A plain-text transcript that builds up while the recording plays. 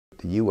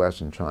the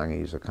U.S. and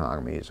Chinese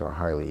economies are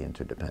highly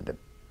interdependent.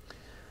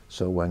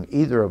 So when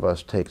either of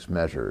us takes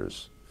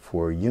measures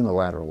for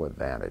unilateral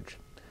advantage,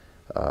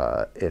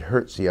 it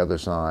hurts the other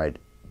side,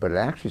 but it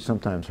actually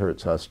sometimes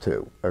hurts us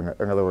too. In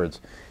other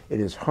words, it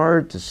is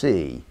hard to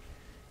see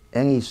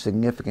any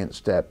significant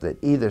step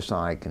that either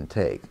side can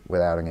take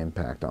without an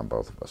impact on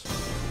both of us.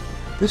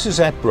 This is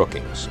At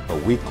Brookings, a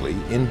weekly,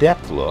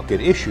 in-depth look at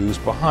issues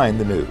behind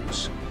the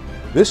news.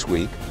 This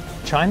week,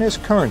 China's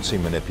currency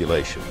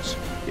manipulations,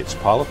 its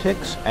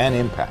politics and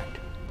impact.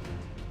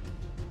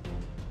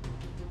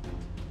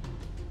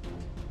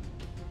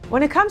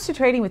 When it comes to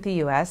trading with the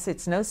U.S.,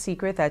 it's no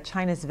secret that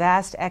China's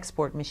vast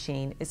export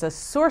machine is a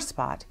sore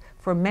spot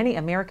for many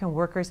American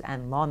workers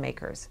and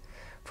lawmakers.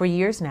 For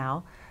years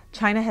now,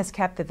 China has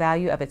kept the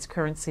value of its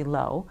currency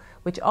low,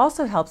 which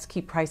also helps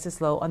keep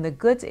prices low on the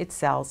goods it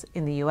sells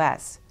in the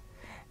U.S.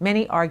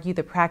 Many argue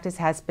the practice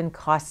has been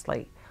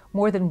costly,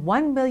 more than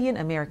 1 million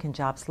American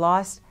jobs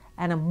lost,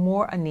 and a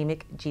more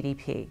anemic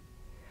GDP.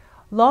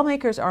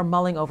 Lawmakers are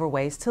mulling over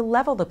ways to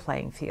level the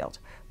playing field,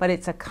 but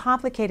it's a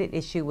complicated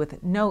issue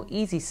with no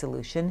easy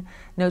solution,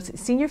 notes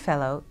senior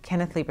fellow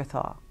Kenneth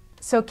Lieberthal.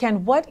 So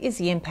Ken, what is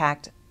the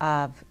impact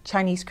of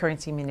Chinese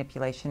currency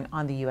manipulation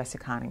on the U.S.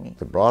 economy?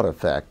 The broad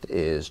effect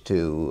is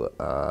to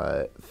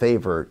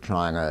favor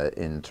China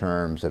in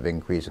terms of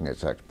increasing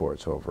its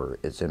exports over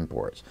its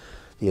imports.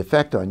 The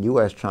effect on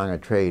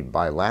U.S.-China trade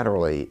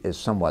bilaterally is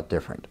somewhat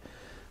different.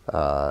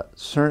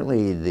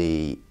 Certainly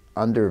the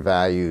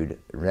undervalued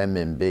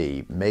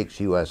renminbi makes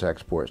U.S.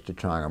 exports to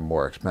China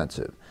more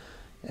expensive,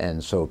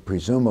 and so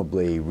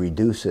presumably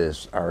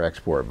reduces our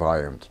export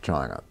volume to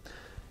China.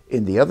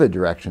 In the other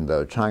direction,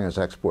 though, China's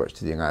exports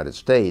to the United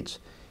States,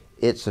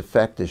 its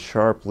effect is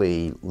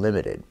sharply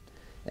limited,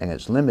 and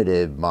it's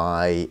limited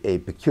by a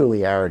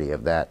peculiarity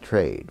of that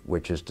trade,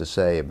 which is to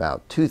say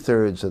about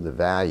 2/3 of the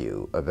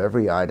value of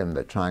every item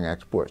that China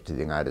exports to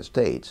the United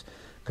States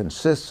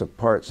consists of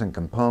parts and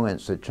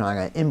components that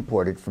China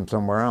imported from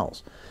somewhere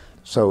else.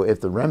 So if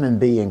the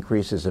renminbi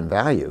increases in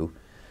value,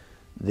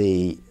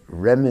 the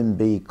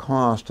renminbi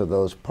cost of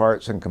those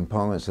parts and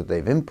components that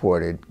they've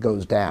imported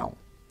goes down,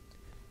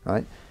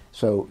 right?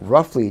 So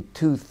roughly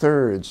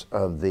 2/3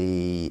 of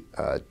the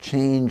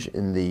change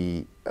in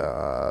the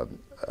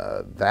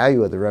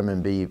value of the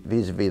renminbi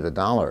vis-a-vis the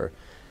dollar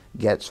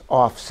gets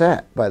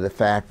offset by the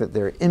fact that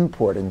they're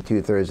importing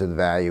 2/3 of the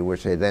value,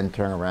 which they then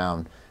turn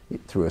around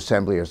through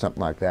assembly or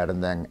something like that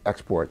and then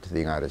export to the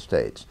United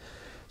States.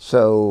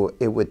 So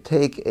it would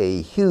take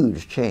a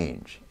huge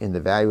change in the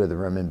value of the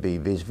renminbi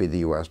vis-a-vis the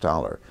U.S.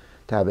 dollar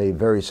to have a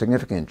very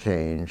significant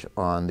change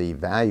on the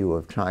value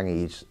of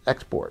Chinese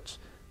exports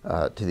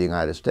to the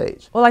United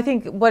States. Well, I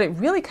think what it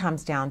really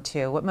comes down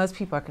to, what most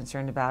people are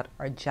concerned about,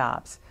 are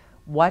jobs.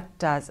 What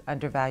does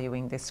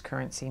undervaluing this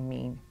currency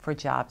mean for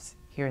jobs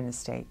here in the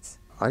States?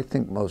 I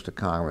think most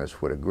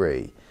economists would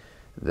agree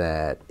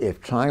that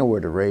if China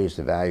were to raise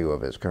the value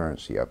of its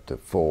currency up to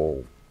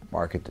full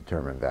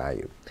market-determined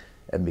value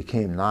and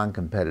became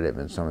non-competitive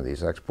in some of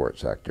these export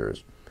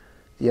sectors,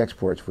 the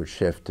exports would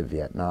shift to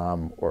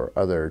Vietnam or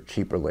other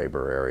cheaper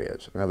labor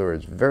areas. In other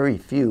words, very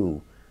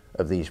few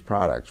of these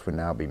products would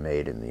now be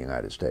made in the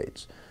United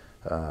States.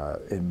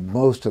 In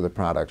most of the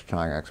products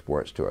China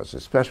exports to us,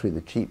 especially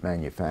the cheap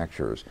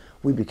manufacturers,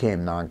 we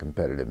became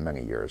non-competitive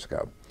many years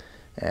ago.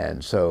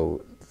 And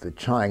so the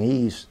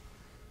Chinese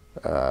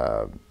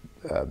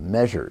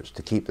measures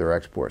to keep their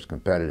exports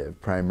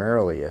competitive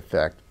primarily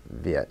affect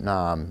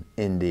Vietnam,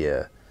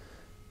 India,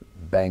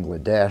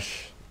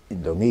 Bangladesh,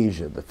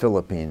 Indonesia, the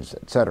Philippines,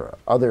 etc.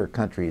 Other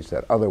countries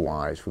that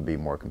otherwise would be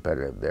more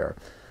competitive there.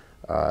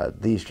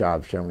 These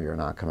jobs generally are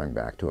not coming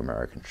back to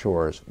American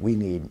shores. We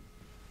need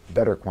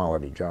better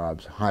quality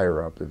jobs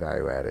higher up the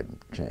value-added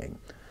chain.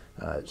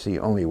 It's the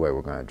only way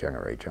we're going to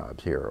generate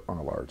jobs here on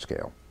a large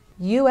scale.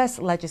 U.S.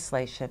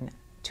 legislation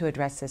to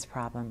address this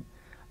problem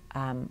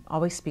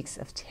always speaks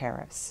of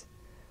tariffs.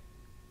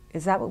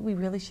 Is that what we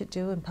really should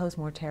do, impose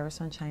more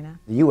tariffs on China?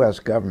 The U.S.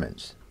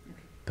 government's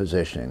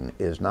position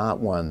is not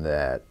one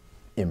that,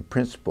 in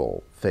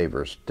principle,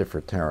 favors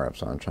stiffer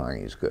tariffs on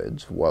Chinese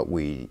goods. What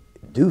we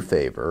do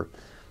favor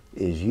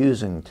is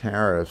using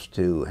tariffs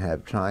to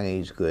have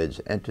Chinese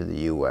goods enter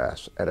the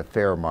U.S. at a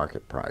fair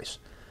market price.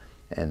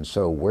 And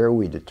so where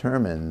we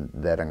determine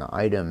that an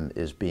item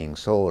is being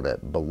sold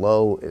at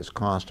below its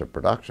cost of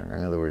production,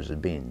 in other words, is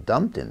being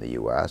dumped in the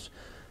U.S.,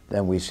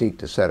 then we seek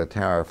to set a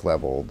tariff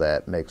level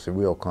that makes the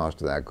real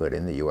cost of that good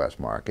in the U.S.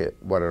 market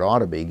what it ought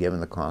to be given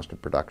the cost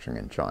of production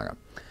in China.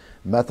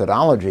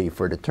 Methodology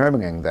for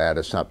determining that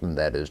is something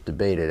that is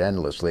debated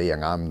endlessly,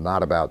 and I'm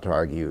not about to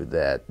argue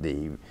that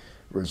the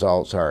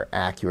results are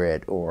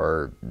accurate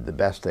or the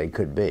best they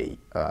could be.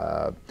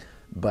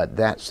 But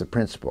that's the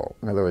principle.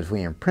 In other words,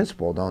 we in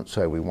principle don't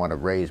say we want to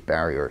raise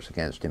barriers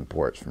against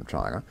imports from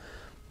China.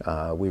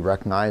 We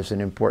recognize that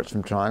imports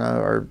from China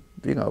are,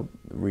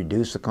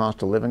 reduce the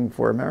cost of living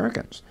for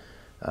Americans.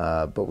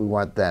 But we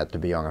want that to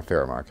be on a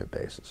fair market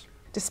basis.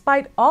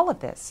 Despite all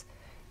of this,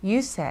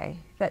 You say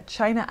that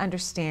China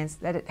understands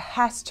that it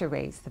has to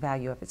raise the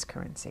value of its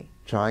currency.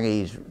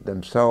 Chinese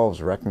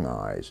themselves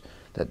recognize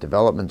that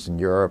developments in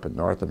Europe and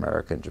North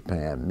America and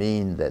Japan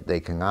mean that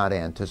they cannot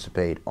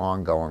anticipate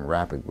ongoing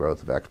rapid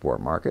growth of export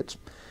markets.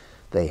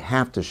 They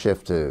have to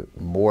shift to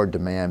more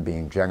demand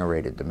being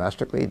generated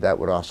domestically. That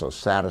would also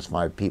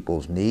satisfy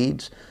people's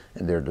needs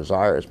and their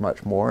desires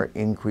much more,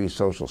 increase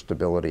social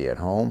stability at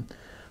home.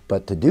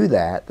 But to do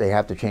that, they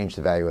have to change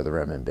the value of the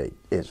renminbi.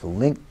 It's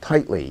linked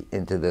tightly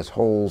into this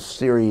whole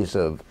series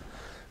of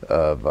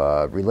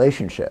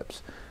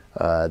relationships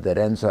that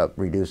ends up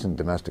reducing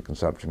domestic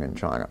consumption in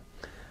China.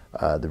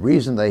 The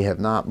reason they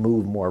have not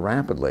moved more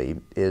rapidly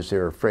is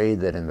they're afraid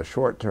that in the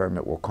short term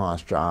it will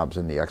cost jobs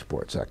in the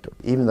export sector.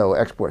 Even though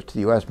exports to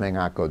the U.S. may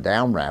not go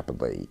down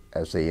rapidly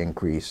as they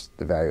increase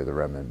the value of the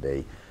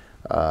renminbi,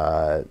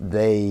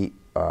 they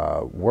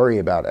worry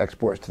about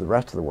exports to the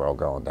rest of the world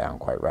going down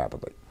quite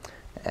rapidly.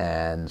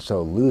 And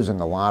so losing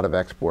a lot of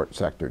export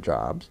sector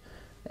jobs,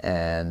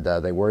 and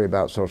they worry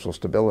about social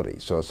stability.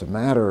 So it's a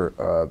matter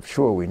of,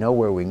 sure, we know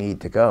where we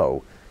need to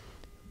go,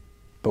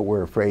 but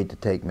we're afraid to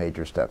take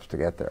major steps to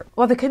get there.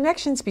 Well, the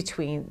connections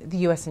between the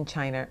U.S. and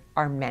China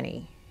are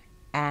many,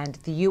 and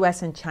the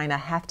U.S. and China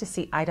have to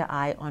see eye to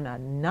eye on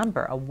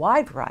a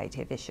wide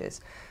variety of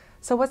issues.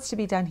 So what's to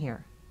be done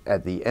here?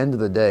 At the end of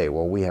the day,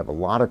 well, we have a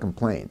lot of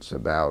complaints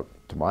about,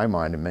 to my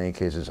mind, in many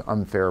cases,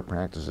 unfair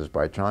practices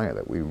by China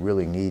that we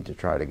really need to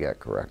try to get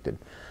corrected.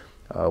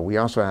 We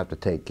also have to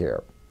take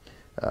care.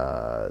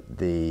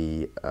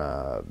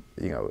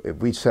 If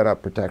we set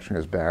up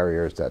protectionist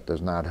barriers, that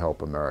does not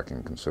help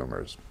American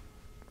consumers,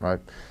 right?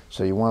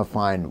 So you want to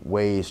find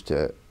ways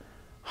to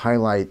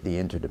highlight the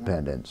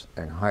interdependence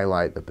and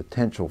highlight the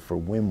potential for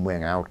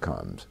win-win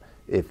outcomes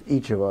if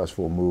each of us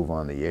will move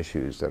on the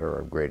issues that are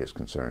of greatest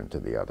concern to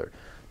the other.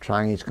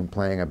 Chinese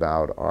complain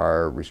about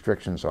our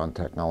restrictions on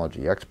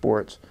technology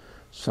exports.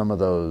 Some of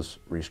those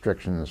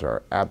restrictions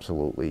are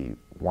absolutely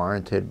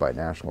warranted by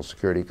national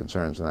security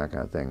concerns and that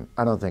kind of thing.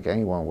 I don't think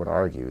anyone would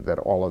argue that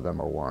all of them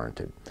are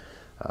warranted.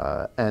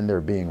 And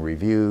they're being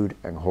reviewed,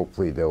 and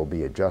hopefully they'll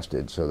be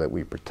adjusted so that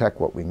we protect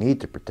what we need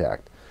to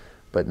protect,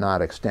 but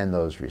not extend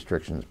those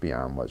restrictions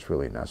beyond what's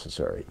really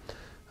necessary.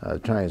 The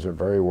Chinese are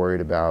very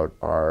worried about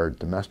our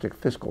domestic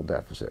fiscal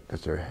deficit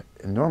because they're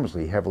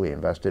enormously heavily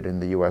invested in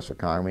the U.S.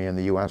 economy and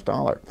the U.S.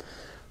 dollar.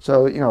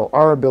 So,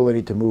 our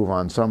ability to move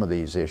on some of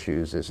these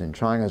issues is in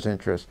China's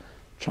interest.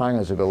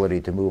 China's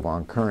ability to move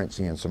on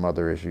currency and some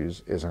other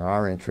issues is in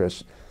our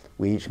interest.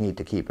 We each need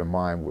to keep in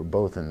mind we're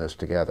both in this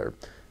together.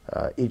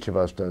 Each of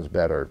us does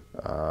better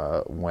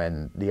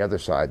when the other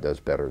side does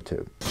better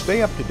too.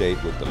 Stay up to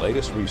date with the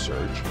latest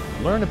research,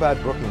 learn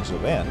about Brookings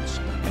events,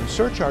 and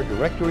search our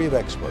directory of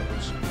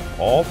experts,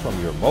 all from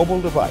your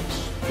mobile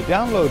device. To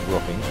download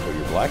Brookings for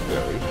your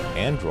BlackBerry,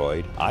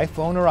 Android,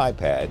 iPhone, or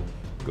iPad,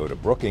 go to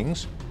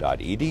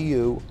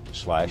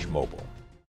brookings.edu/mobile.